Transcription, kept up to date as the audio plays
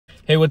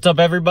Hey, what's up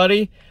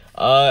everybody?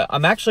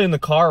 I'm actually in the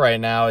car right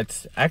now.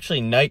 It's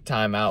actually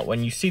nighttime out.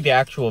 When you see the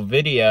actual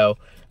video,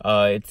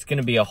 it's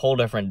gonna be a whole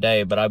different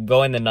day, but I'm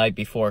going the night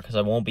before because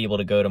I won't be able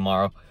to go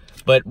tomorrow.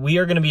 But we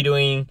are gonna be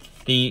doing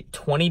the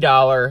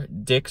 $20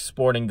 Dick's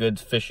Sporting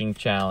Goods Fishing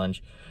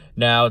Challenge.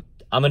 Now,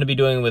 I'm gonna be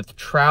doing it with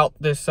trout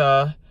this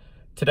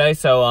today,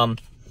 so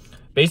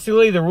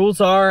basically the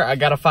rules are I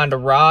gotta find a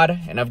rod,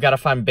 and I've gotta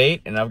find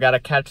bait, and I've gotta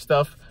catch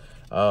stuff,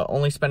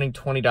 only spending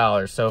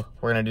 $20. So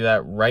we're gonna do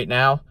that right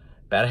now.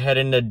 About to head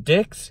into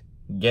Dick's,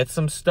 get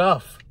some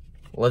stuff.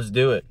 Let's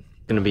do it.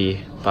 It's gonna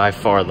be by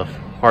far the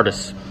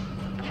hardest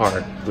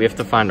part. We have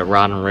to find a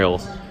rod and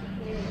reel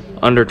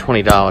under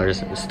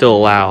 $20 and still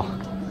allow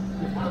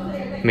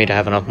me to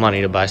have enough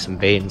money to buy some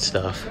bait and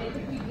stuff.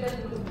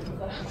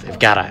 They've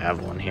gotta have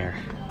one here.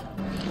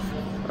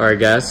 All right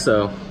guys,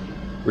 so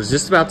we're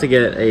just about to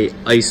get a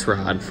ice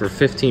rod for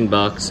 15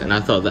 bucks, and I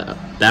thought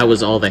that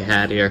was all they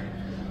had here.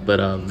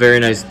 But a very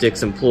nice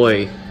Dick's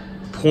employee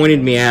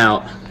pointed me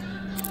out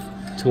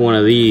to one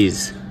of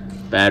these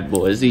bad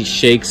boys, these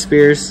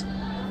Shakespeare's.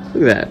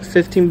 Look at that,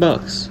 15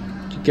 bucks.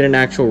 You get an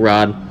actual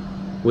rod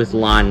with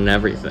line and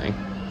everything.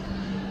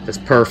 That's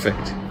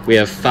perfect. We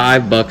have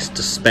 5 bucks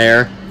to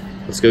spare.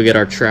 Let's go get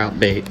our trout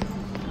bait.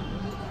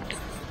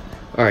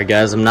 All right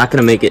guys, I'm not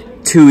gonna make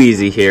it too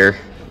easy here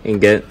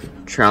and get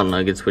trout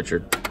nuggets, which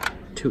are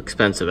too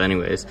expensive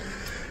anyways.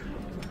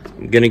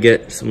 I'm gonna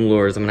get some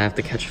lures. I'm gonna have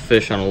to catch a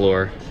fish on a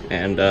lure,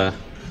 and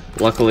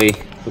luckily,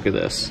 look at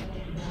this.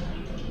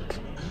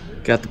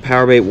 Got the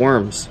power bait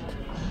worms,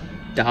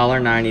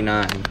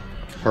 $1.99.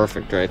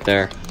 Perfect right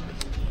there.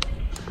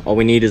 All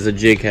we need is a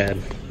jig head,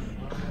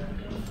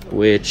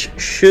 which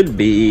should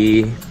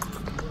be,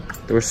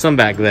 there was some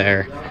back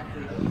there,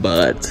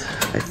 but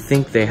I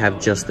think they have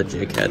just the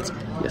jig heads.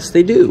 Yes,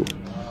 they do.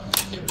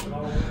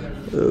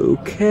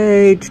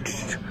 Okay,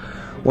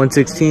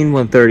 116,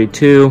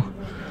 132.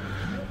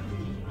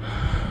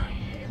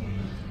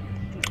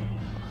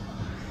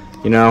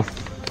 You know,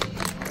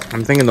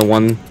 I'm thinking the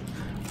one,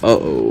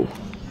 oh,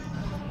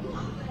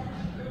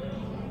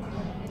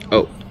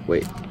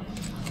 wait,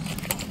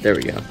 there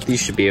we go. These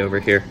should be over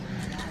here,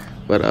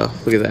 but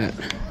look at that.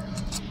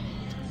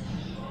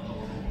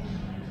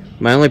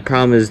 My only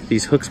problem is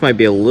these hooks might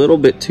be a little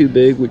bit too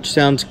big, which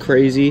sounds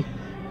crazy,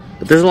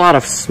 but there's a lot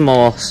of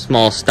small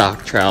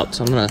stock trout,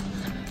 so I'm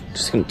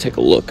just gonna take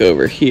a look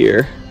over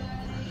here.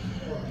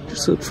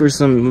 Just look for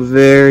some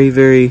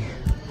very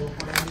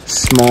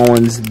small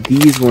ones.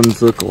 These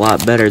ones look a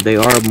lot better. They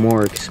are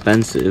more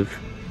expensive.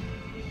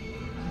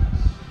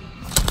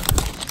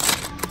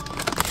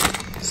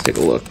 Let's take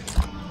a look.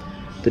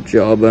 The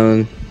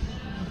jawbone.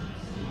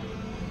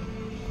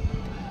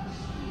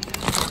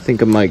 I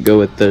think I might go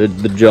with the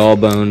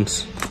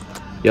jawbones.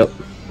 Yep,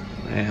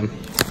 I am.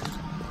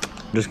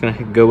 I'm just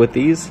gonna go with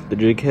these, the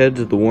jig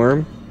heads, the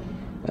worm,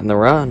 and the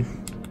rod.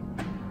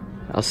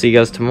 I'll see you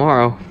guys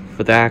tomorrow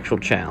for the actual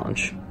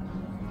challenge.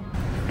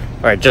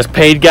 All right, just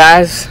paid,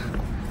 guys.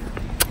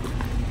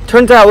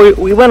 Turns out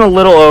we went a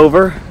little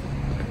over.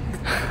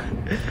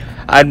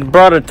 I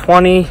brought a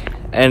 $20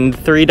 and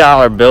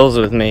 $3 bills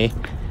with me,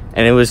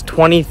 and it was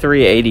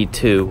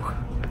 $23.82.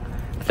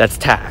 That's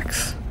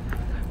tax.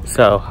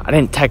 So I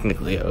didn't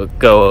technically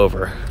go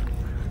over,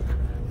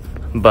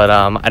 but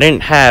I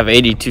didn't have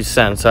 82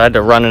 cents, so I had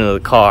to run into the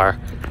car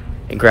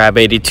and grab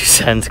 82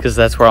 cents because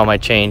that's where all my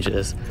change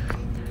is.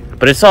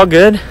 But it's all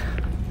good.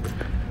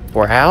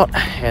 We're out,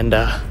 and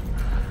I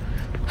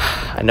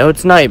know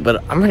it's night,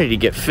 but I'm ready to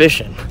get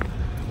fishing.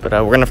 But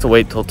we're gonna have to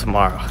wait till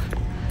tomorrow.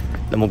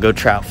 Then we'll go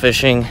trout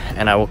fishing,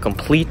 and I will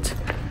complete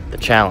the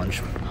challenge,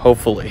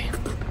 hopefully.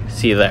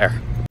 See you there.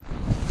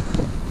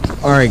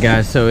 All right,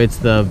 guys, so it's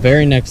the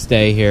very next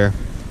day here.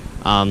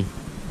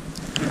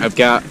 I've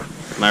got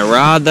my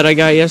rod that I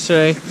got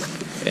yesterday,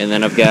 and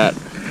then I've got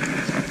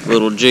a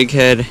little jig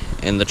head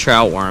and the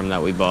trout worm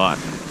that we bought.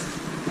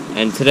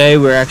 And today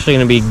we're actually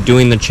gonna be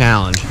doing the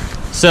challenge.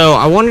 So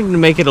I wanted to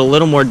make it a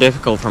little more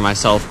difficult for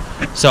myself,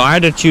 so I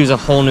had to choose a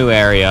whole new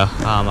area.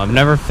 I've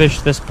never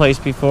fished this place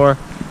before.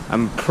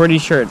 I'm pretty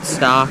sure it's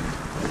stocked.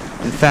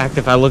 In fact,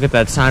 if I look at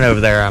that sign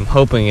over there, I'm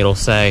hoping it'll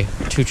say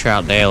 2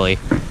 trout daily.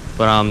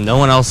 But no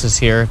one else is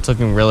here. It's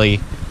looking really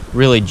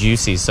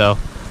juicy, so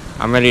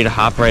I'm ready to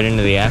hop right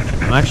into the act.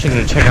 I'm actually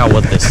going to check out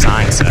what this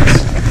sign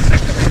says.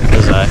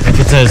 Because if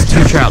it says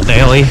 2 trout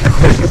daily,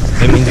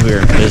 it means we're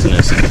in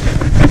business.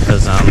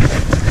 Because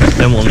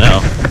then we'll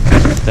know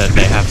that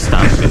they have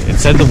stock. It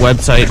said the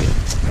website,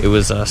 it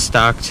was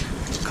stocked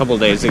a couple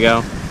days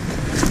ago.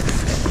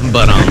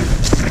 But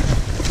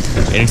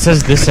and it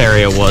says this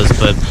area was,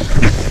 but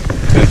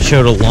it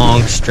showed a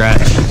long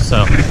stretch,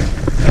 so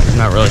I'm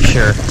not really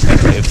sure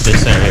if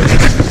this area was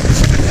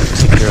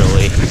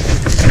particularly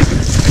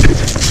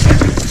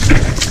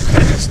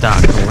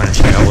stocked. But we're gonna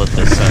check out what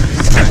this sign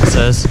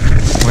says.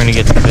 We're gonna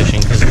get to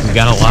fishing because we've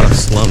got a lot of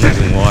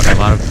slow-moving water, a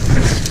lot of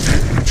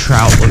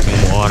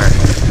trout-looking water.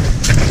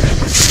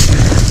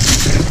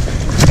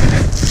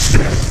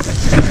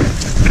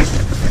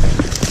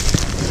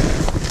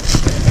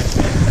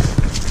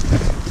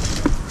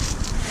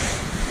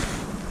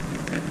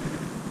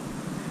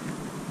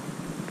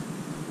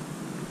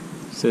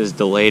 This is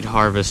delayed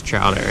harvest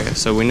trout area.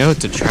 So we know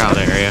it's a trout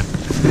area,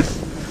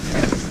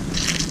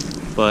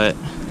 but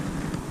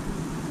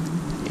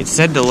it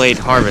said delayed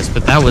harvest,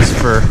 but that was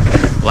for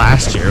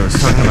last year. It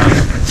was talking about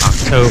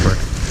October.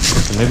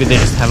 So maybe they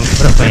just haven't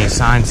put up any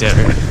signs yet,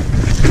 or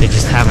they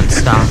just haven't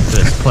stocked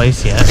this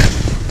place yet.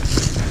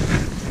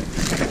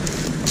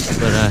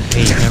 But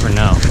hey, you never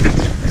know.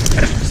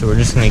 So we're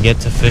just gonna get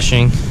to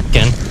fishing.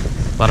 Again,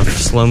 a lot of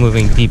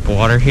slow-moving deep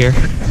water here,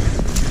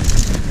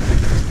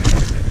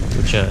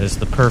 which is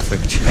the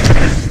perfect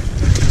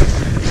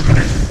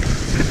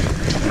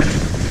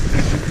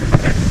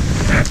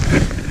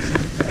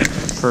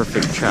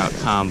trout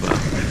combo.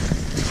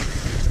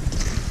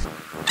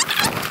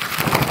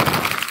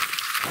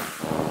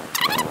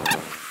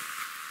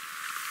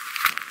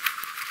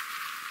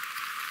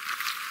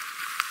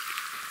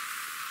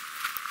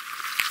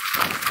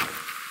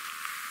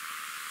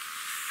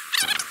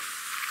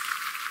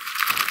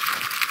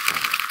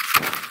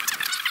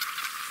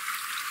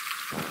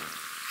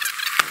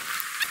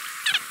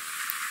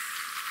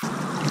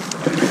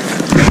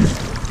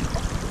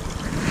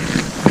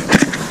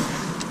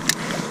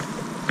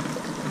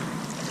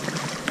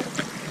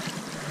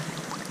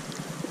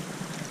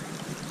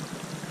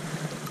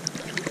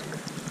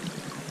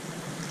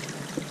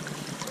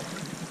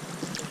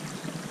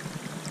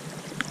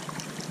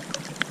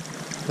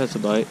 That's a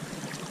bite.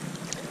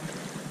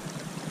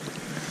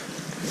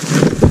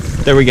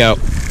 There we go.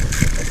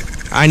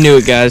 I knew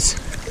it, guys.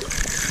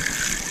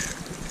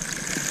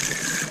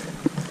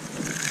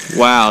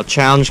 Wow,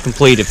 challenge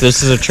complete. If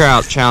this is a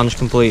trout, challenge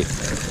complete.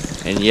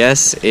 And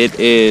yes, it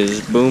is.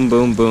 Boom,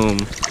 boom, boom.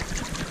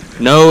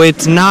 No,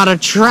 it's not a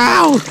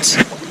trout.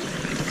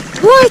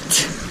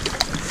 What?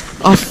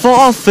 A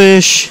fall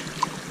fish.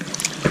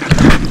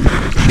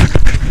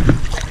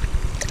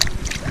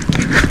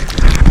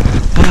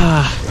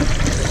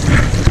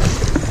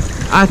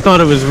 I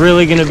thought it was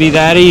really gonna be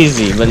that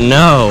easy, but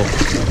no.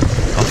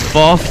 A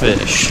fall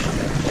fish.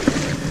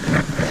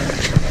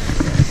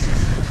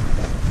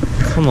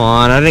 Come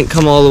on, I didn't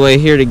come all the way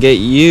here to get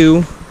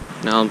you.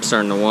 Now I'm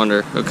starting to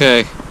wonder.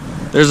 Okay,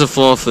 there's a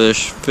fall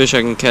fish. Fish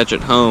I can catch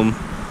at home.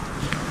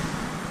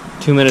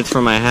 2 minutes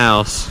from my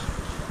house.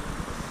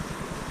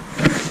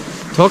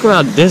 Talk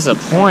about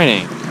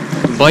disappointing.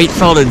 Bite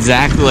felt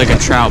exactly like a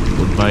trout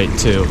would bite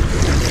too.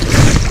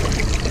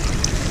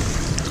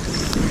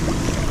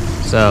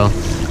 So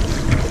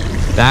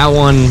that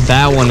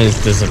one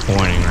is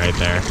disappointing right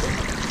there.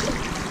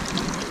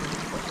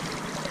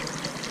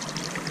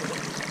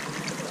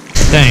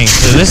 Dang,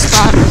 so this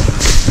spot,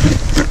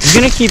 I'm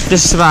gonna keep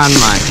this spot in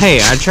mind. Hey,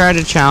 I tried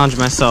to challenge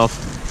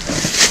myself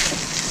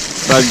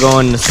by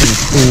going to some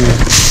cool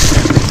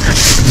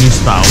new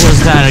spot.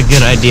 Was that a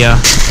good idea?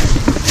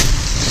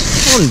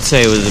 I wouldn't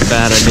say it was a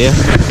bad idea.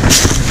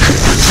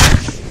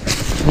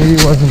 Maybe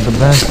it wasn't the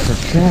best for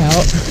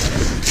trout.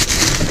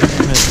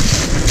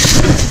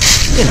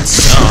 It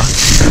sucked.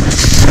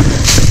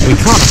 We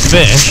caught a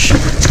fish.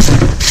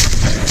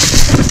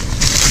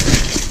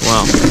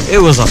 Well, it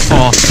was a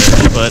fall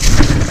fish, but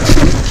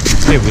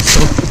hey,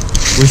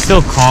 we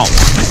still caught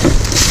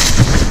one.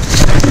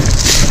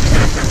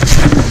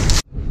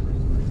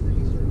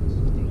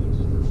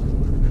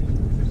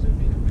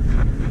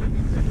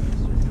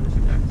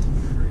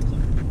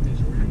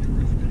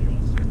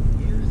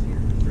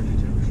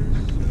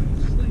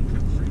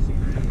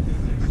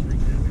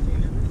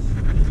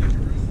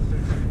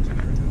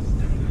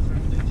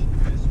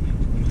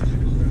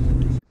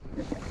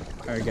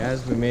 Alright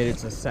guys, we made it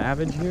to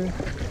Savage here,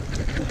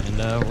 and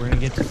we're gonna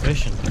get to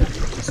fishing.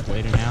 Just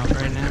waiting out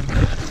right now.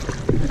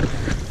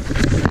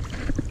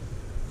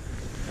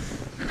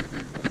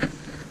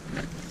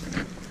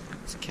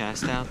 Let's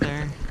cast out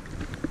there,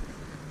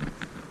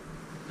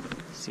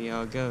 see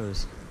how it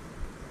goes.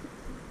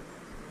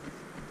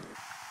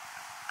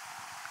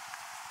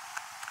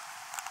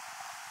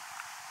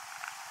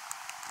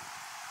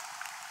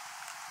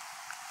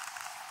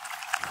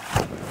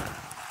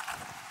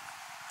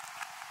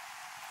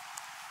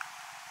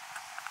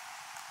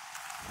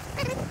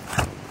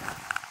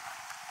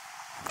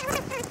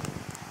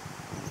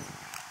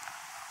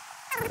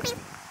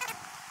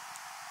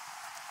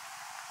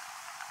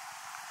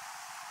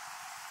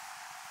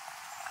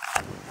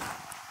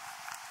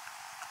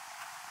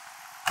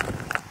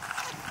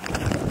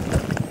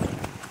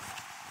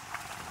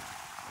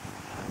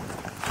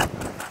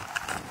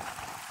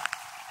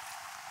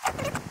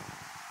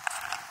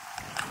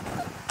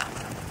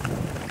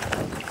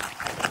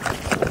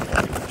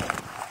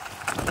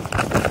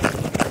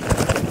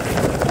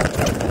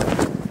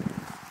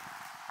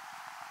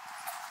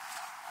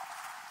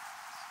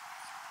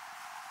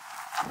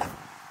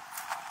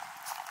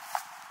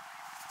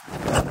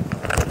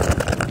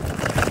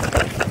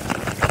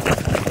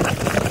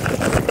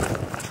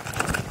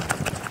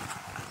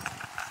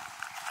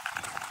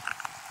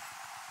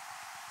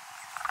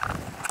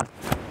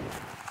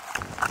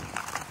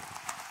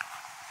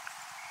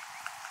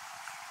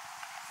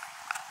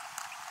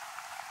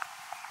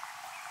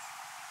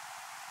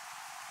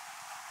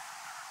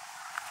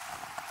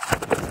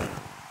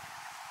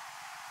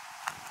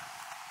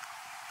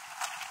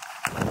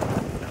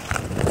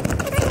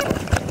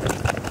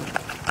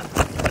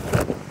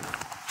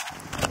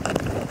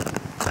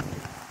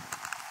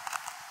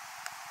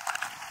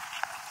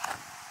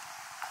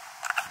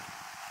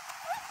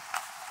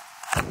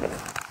 Alright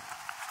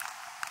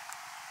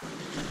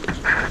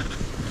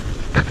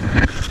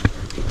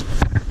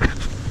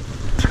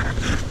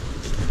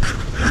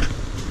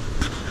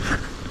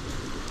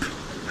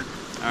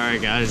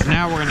guys,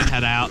 now we're gonna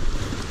head out.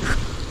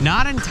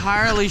 Not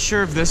entirely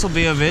sure if this will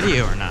be a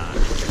video or not.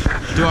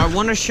 Do I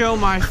want to show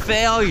my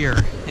failure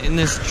in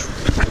this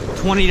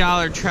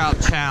 $20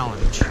 trout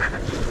challenge?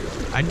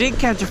 I did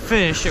catch a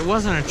fish, it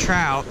wasn't a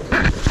trout,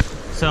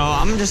 so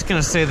I'm just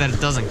gonna say that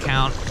it doesn't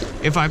count.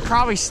 If I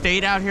probably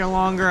stayed out here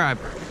longer, I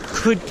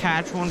could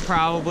catch one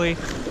probably.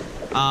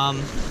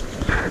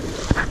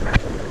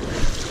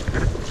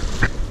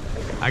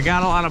 I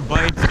got a lot of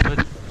bites, but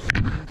I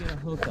didn't get a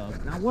hookup.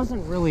 And I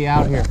wasn't really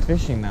out here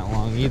fishing that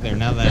long either,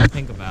 now that I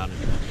think about it.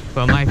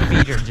 But my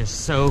feet are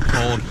just so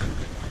cold,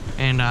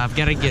 and I've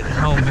got to get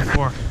home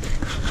before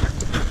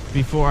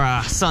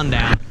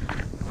sundown,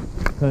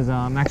 because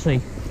I'm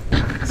actually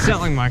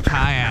selling my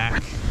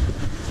kayak,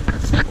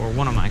 or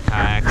one of my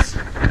kayaks,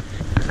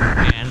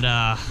 and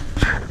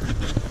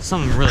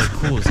something really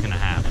cool is gonna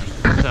happen.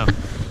 So,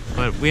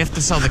 but we have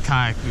to sell the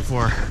kayak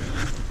before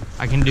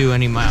I can do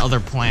any of my other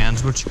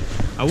plans, which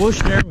I will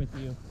share with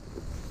you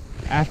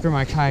after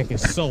my kayak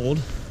is sold.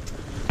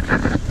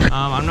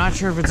 I'm not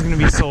sure if it's gonna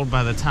be sold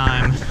by the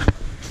time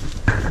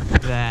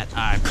that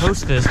I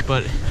post this,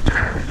 but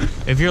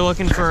if you're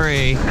looking for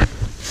a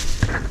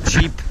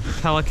cheap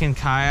Pelican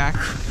kayak,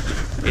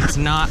 it's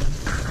not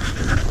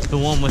the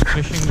one with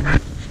fishing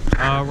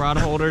rod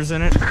holders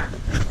in it.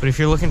 But if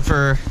you're looking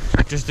for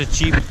just a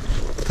cheap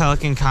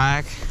Pelican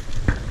kayak,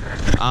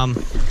 I'm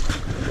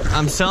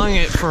selling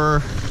it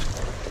for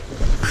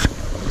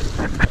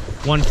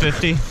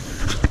 $150.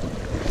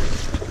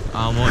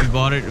 When we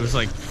bought it, it was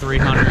like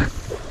 $300.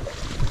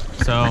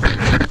 So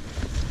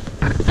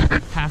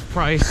half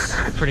price,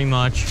 pretty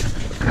much.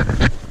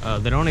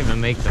 They don't even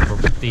make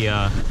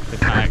the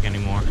kayak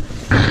anymore.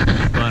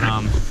 But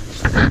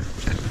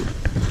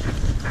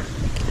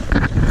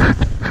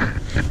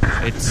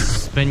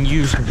it's been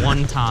used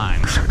one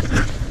time,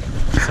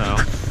 so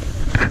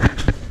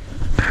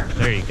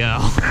there you go.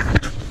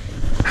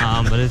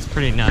 But it's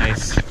pretty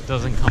nice. It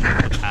doesn't come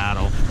with a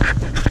paddle,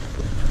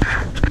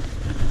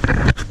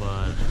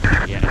 but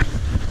yeah.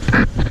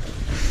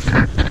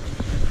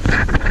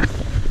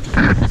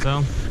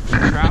 So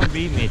trout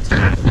beat me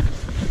today.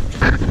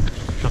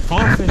 The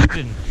fall fish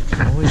didn't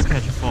always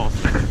catch a fall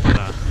fish,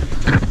 but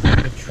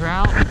the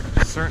trout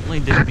certainly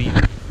did beat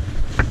me.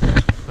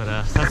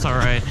 But that's all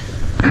right.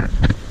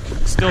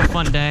 Still a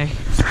fun day.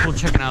 It's cool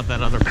checking out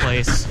that other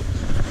place.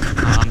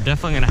 I'm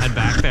definitely gonna head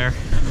back there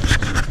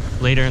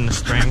later in the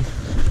spring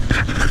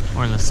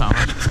or in the summer.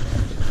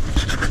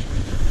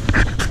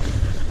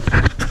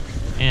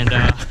 And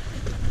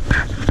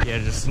yeah,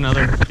 just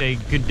another day,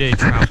 good day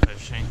trout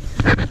fishing.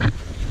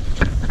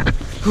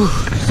 Whew.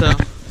 So,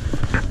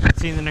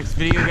 see you in the next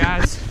video,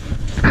 guys.